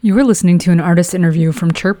You are listening to an artist interview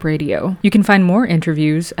from Chirp Radio. You can find more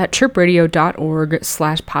interviews at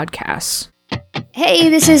chirpradio.org/podcasts. Hey,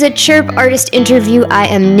 this is a Chirp artist interview. I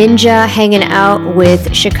am Ninja hanging out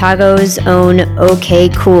with Chicago's own OK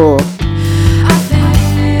Cool.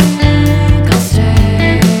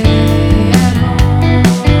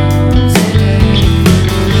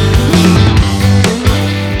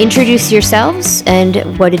 Introduce yourselves and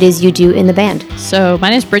what it is you do in the band. So my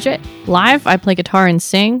name is Bridget. Live, I play guitar and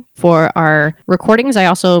sing. For our recordings, I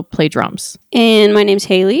also play drums. And my name's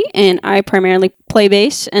Haley, and I primarily play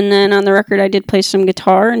bass. And then on the record, I did play some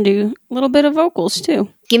guitar and do a little bit of vocals, too.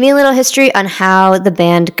 Give me a little history on how the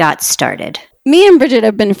band got started. Me and Bridget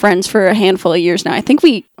have been friends for a handful of years now. I think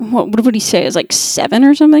what would he say? Is like 7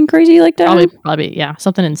 or something crazy like that? Probably, yeah.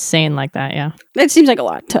 Something insane like that, yeah. It seems like a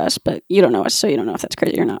lot to us, but you don't know us, so you don't know if that's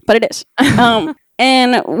crazy or not. But it is.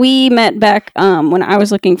 And we met back when I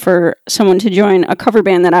was looking for someone to join a cover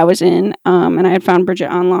band that I was in, and I had found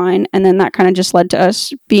Bridget online, and then that kind of just led to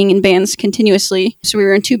us being in bands continuously. So we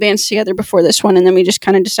were in 2 bands together before this one, and then we just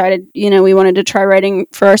kind of decided, we wanted to try writing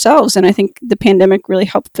for ourselves, and I think the pandemic really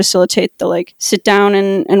helped facilitate the sit down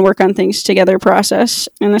and work on things together process,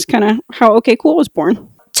 and that's kind of how OK Cool was born.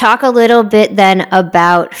 Talk a little bit then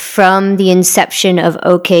about from the inception of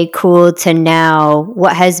OK Cool to now,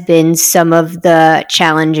 what has been some of the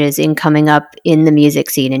challenges in coming up in the music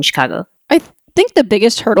scene in Chicago? I think the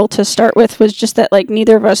biggest hurdle to start with was just that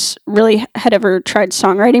neither of us really had ever tried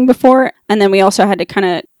songwriting before. And then we also had to kind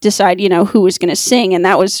of decide, who was going to sing. And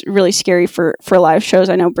that was really scary for live shows.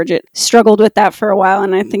 I know Bridget struggled with that for a while.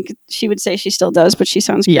 And I think she would say she still does, but she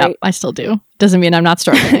sounds great. Yeah, I still do. Doesn't mean I'm not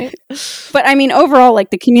struggling. But I mean, overall,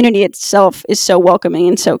 the community itself is so welcoming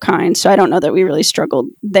and so kind. So I don't know that we really struggled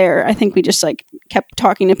there. I think we just kept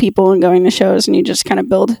talking to people and going to shows, and you just kind of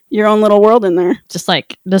build your own little world in there. Just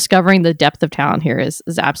discovering the depth of talent here is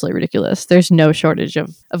absolutely ridiculous. There's no shortage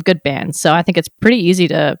of good bands. So I think it's pretty easy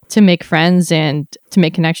to make friends and to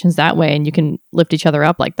make connections that way, and you can lift each other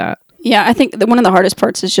up like that. Yeah, I think one of the hardest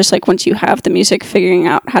parts is just once you have the music, figuring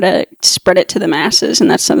out how to spread it to the masses. And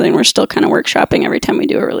that's something we're still kind of workshopping every time we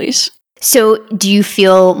do a release. So do you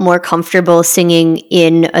feel more comfortable singing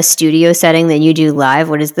in a studio setting than you do live?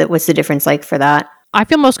 What's the difference like for that? I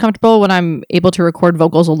feel most comfortable when I'm able to record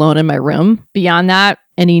vocals alone in my room. Beyond that,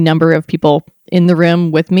 any number of people in the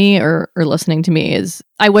room with me or listening to me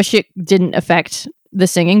I wish it didn't affect the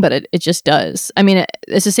singing, but it just does. I mean,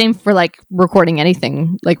 it's the same for recording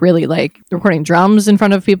anything, recording drums in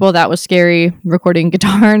front of people. That was scary. Recording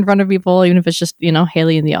guitar in front of people, even if it's just,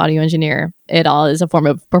 Haley and the audio engineer, it all is a form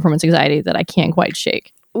of performance anxiety that I can't quite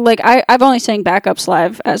shake. I've only sang backups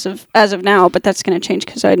live as of now, but that's going to change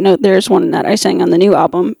because I know there's one that I sang on the new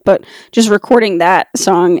album, but just recording that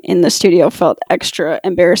song in the studio felt extra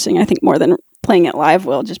embarrassing, I think, more than playing it live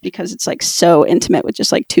will, just because it's so intimate with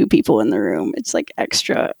just 2 people in the room. It's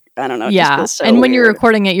extra, I don't know. It just feels so and when weird. You're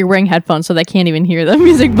recording it, you're wearing headphones so they can't even hear the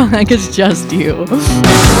music back. It's just you.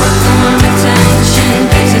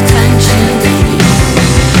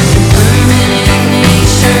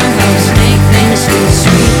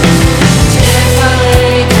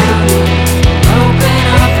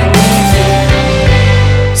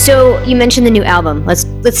 So you mentioned the new album. Let's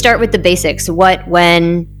start with the basics. What,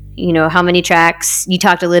 when, how many tracks? You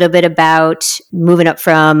talked a little bit about moving up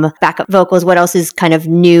from backup vocals. What else is kind of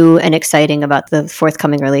new and exciting about the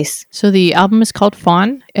forthcoming release? So the album is called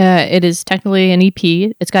Fawn. It is technically an EP.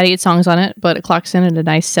 It's got 8 songs on it, but it clocks in at a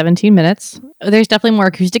nice 17 minutes. There's definitely more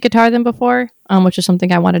acoustic guitar than before, which is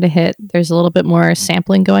something I wanted to hit. There's a little bit more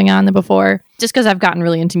sampling going on than before, just because I've gotten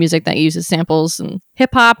really into music that uses samples and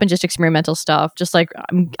hip hop and just experimental stuff. Just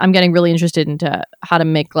I'm getting really interested into how to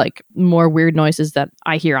make more weird noises that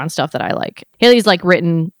I hear on stuff that I like. Haley's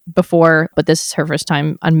written before, but this is her first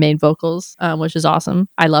time on main vocals, which is awesome.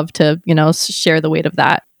 I love to, share the weight of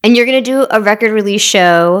that. And you're going to do a record release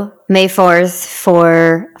show May 4th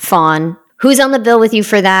for Fawn. Who's on the bill with you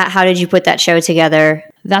for that? How did you put that show together?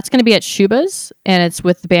 That's going to be at Shuba's, and it's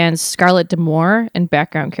with the bands Scarlett D'Amour and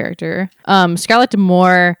Background Character. Scarlett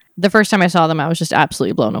D'Amour, the first time I saw them, I was just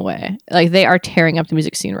absolutely blown away. They are tearing up the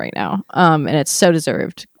music scene right now, and it's so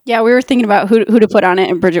deserved. Yeah, we were thinking about who to put on it,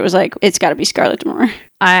 and Bridget was like, it's got to be Scarlett D'Amour.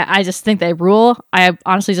 I just think they rule. I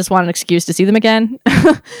honestly just want an excuse to see them again.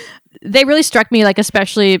 They really struck me,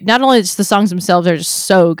 especially, not only just the songs themselves are just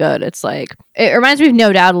so good. It's it reminds me of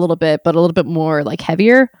No Doubt a little bit, but a little bit more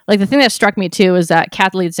heavier. The thing that struck me too is that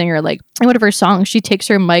Kat, the lead singer, in one of her songs, she takes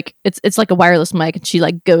her mic, it's like a wireless mic, and she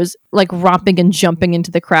goes romping and jumping into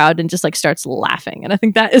the crowd and just starts laughing. And I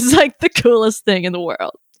think that is the coolest thing in the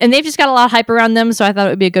world. And they've just got a lot of hype around them, so I thought it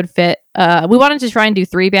would be a good fit. We wanted to try and do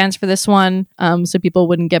 3 bands for this one, so people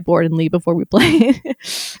wouldn't get bored and leave before we played.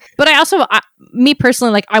 But me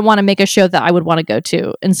personally, like, I want to make a show that I would want to go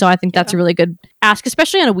to. And so I think that's a really good ask,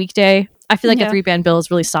 especially on a weekday. I feel like a 3-band bill is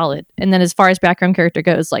really solid. And then as far as background character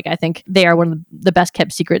goes, like, I think they are one of the best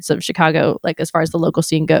kept secrets of Chicago, like, as far as the local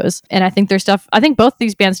scene goes. And I think both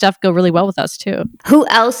these band stuff go really well with us too. Who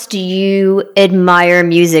else do you admire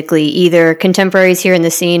musically, either contemporaries here in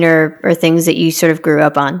the scene or things that you sort of grew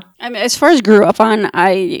up on? I mean, as far as grew up on,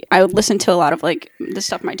 I would listen to a lot of like the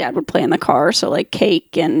stuff my dad would play in the car. So like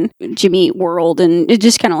Cake and Jimmy Eat World, and it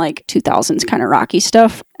just kind of like 2000s kind of rocky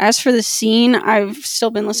stuff. As for the scene, I've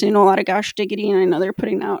still been listening to a lot of Gosh Diggity, and I know they're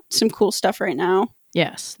putting out some cool stuff right now.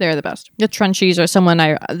 Yes, they're the best. The Trunchies are someone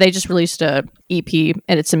they just released a EP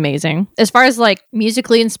and it's amazing. As far as like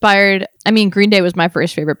musically inspired, I mean, Green Day was my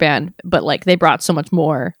first favorite band, but like they brought so much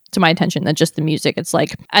more to my attention than just the music. It's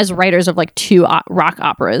like, as writers of like 2 rock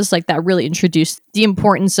operas, like that really introduced the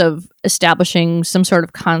importance of establishing some sort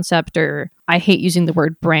of concept, or I hate using the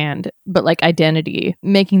word brand, but like identity,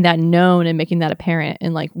 making that known and making that apparent,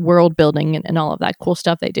 and like world building and all of that cool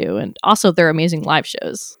stuff they do. And also their amazing live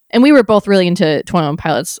shows. And we were both really into 21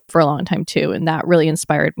 Pilots for a long time too. And that really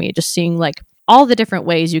inspired me, just seeing like all the different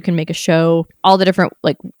ways you can make a show, all the different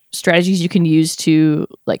like strategies you can use to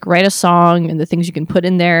like write a song, and the things you can put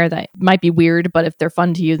in there that might be weird, but if they're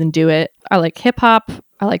fun to you, then do it. I like hip hop.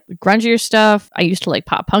 I like grungier stuff. I used to like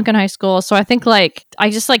pop punk in high school. So I think like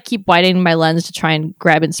I just like keep widening my lens to try and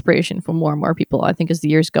grab inspiration from more and more people, I think, as the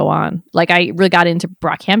years go on. Like I really got into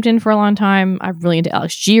Brockhampton for a long time. I'm really into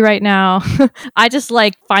Alex G right now. I just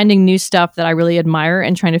like finding new stuff that I really admire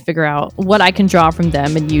and trying to figure out what I can draw from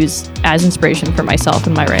them and use as inspiration for myself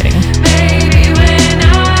in my writing. Baby, when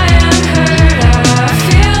I am hurt, I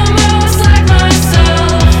feel most like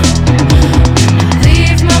myself.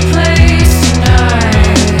 Leave my place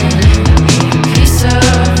tonight, piece of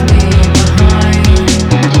me behind.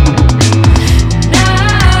 I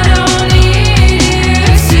don't need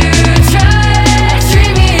you to try to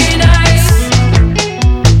treat me nice.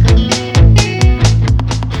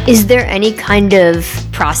 Is there any kind of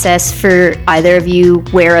process for either of you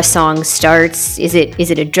where a song starts? Is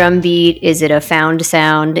it a drum beat? Is it a found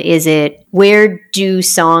sound? Where do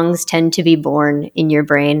songs tend to be born in your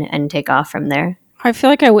brain and take off from there? I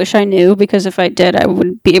feel like I wish I knew, because if I did, I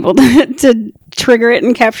would be able to trigger it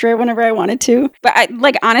and capture it whenever I wanted to. But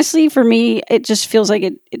honestly, for me, it just feels like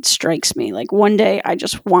it strikes me. Like one day I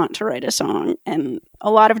just want to write a song, and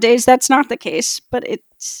a lot of days that's not the case, but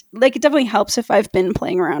it's like, it definitely helps if I've been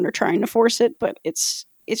playing around or trying to force it, but it's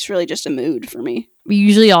really just a mood for me.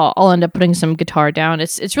 Usually I'll end up putting some guitar down.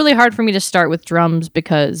 It's really hard for me to start with drums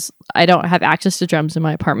because I don't have access to drums in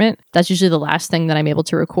my apartment. That's usually the last thing that I'm able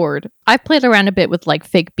to record. I've played around a bit with like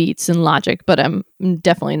fake beats and Logic, but I'm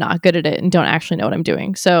definitely not good at it and don't actually know what I'm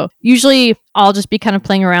doing. So usually I'll just be kind of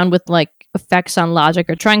playing around with like effects on Logic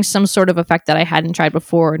or trying some sort of effect that I hadn't tried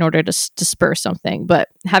before in order to spur something. But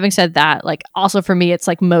having said that, like also for me, it's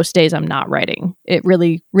like most days I'm not writing. It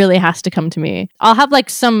really, really has to come to me. I'll have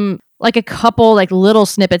like a couple like little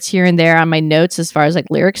snippets here and there on my notes as far as like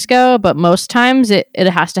lyrics go, but most times it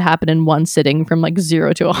has to happen in one sitting from like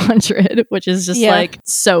 0 to 100, which is just like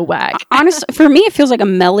so whack. Honestly, for me, it feels like a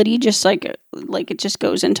melody, just like it just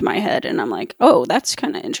goes into my head, and I'm like, oh, that's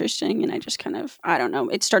kind of interesting, and I just kind of, I don't know,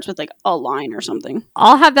 it starts with like a line or something.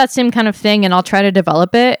 I'll have that same kind of thing, and I'll try to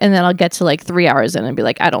develop it, and then I'll get to like 3 hours in and be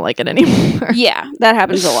like, I don't like it anymore. Yeah, that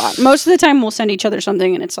happens a lot. Most of the time, we'll send each other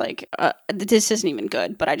something, and it's like, this isn't even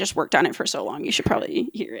good, but I just worked on it for so long, you should probably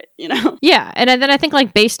hear it, you know? Yeah, and then I think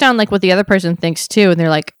like based on like what the other person thinks too, and they're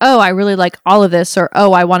like, oh, I really like all of this, or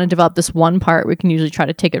oh, I want to develop this one part, we can usually try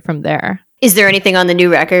to take it from there. Is there anything on the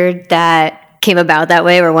new record that came about that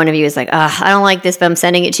way, where one of you is like, I don't like this, but I'm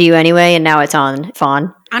sending it to you anyway, and now it's on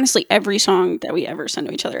Fawn? Honestly, every song that we ever send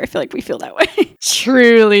to each other, I feel like we feel that way.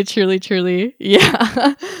 Truly, truly, truly.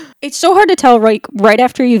 Yeah. It's so hard to tell right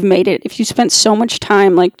after you've made it. If you spent so much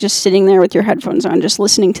time like just sitting there with your headphones on, just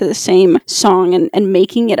listening to the same song and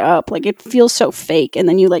making it up, like it feels so fake. And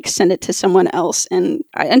then you like send it to someone else. And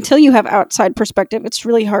until you have outside perspective, it's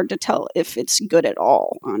really hard to tell if it's good at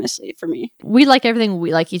all, honestly, for me. We like everything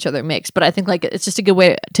we like each other makes, but I think like it's just a good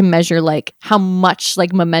way to measure like how much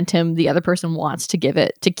like momentum the other person wants to give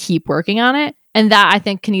it to keep working on it. And that I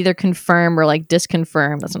think can either confirm or like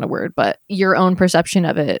disconfirm, that's not a word, but your own perception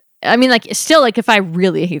of it. I mean, like, still, like, if I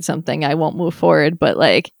really hate something, I won't move forward. But,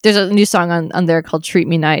 like, there's a new song on there called Treat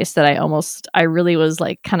Me Nice that I really was,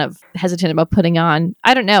 like, kind of hesitant about putting on.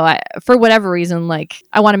 I don't know. For whatever reason, like,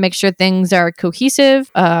 I want to make sure things are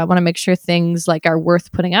cohesive. I want to make sure things, like, are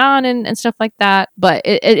worth putting on and stuff like that. But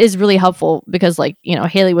it is really helpful because, like, you know,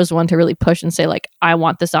 Haley was the one to really push and say, like, I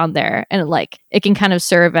want this on there. And, like, it can kind of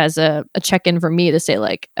serve as a check-in for me to say,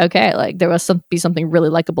 like, okay, like, there was be something really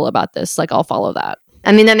likable about this. Like, I'll follow that.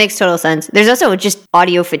 I mean, that makes total sense. There's also just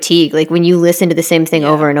audio fatigue. Like when you listen to the same thing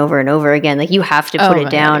over and over and over again, like you have to put it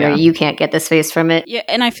down or you can't get the space from it. Yeah,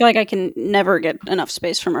 and I feel like I can never get enough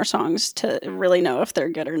space from our songs to really know if they're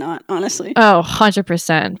good or not, honestly. Oh,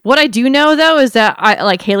 100%. What I do know, though, is that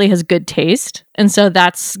Haley has good taste. And so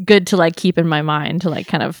that's good to like keep in my mind to like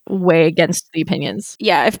kind of weigh against the opinions.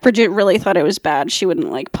 Yeah, if Bridget really thought it was bad, she wouldn't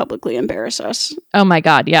like publicly embarrass us. Oh my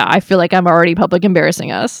God, yeah. I feel like I'm already public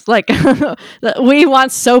embarrassing us. Like we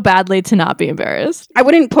want so badly to not be embarrassed. I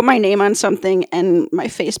wouldn't put my name on something and my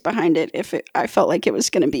face behind it if I felt like it was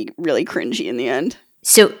going to be really cringy in the end.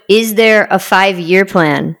 So is there a 5-year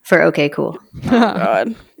plan for OK Cool? Oh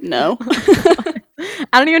God, no. I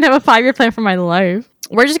don't even have a 5-year plan for my life.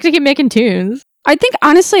 We're just going to keep making tunes. I think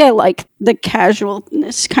honestly I like the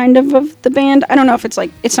casualness kind of the band. I don't know if it's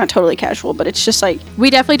like, it's not totally casual, but it's just like... We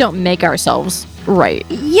definitely don't make ourselves right.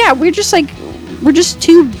 Yeah, we're just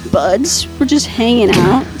two buds. We're just hanging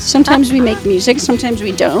out. Sometimes we make music, sometimes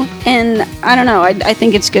we don't. And I don't know, I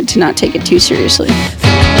think it's good to not take it too seriously.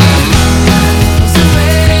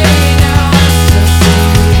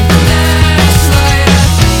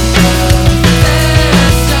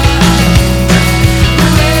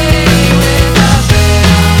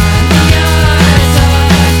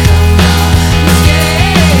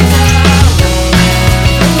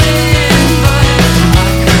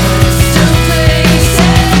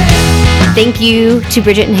 Thank you to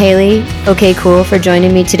Bridget and Haley, OK Cool, for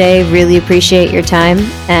joining me today. Really appreciate your time,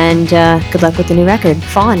 and good luck with the new record,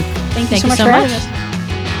 Fawn. Thank you so much for having us.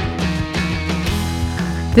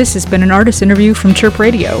 This has been an artist interview from Chirp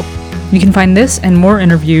Radio. You can find this and more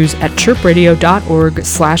interviews at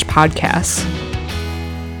chirpradio.org/podcasts.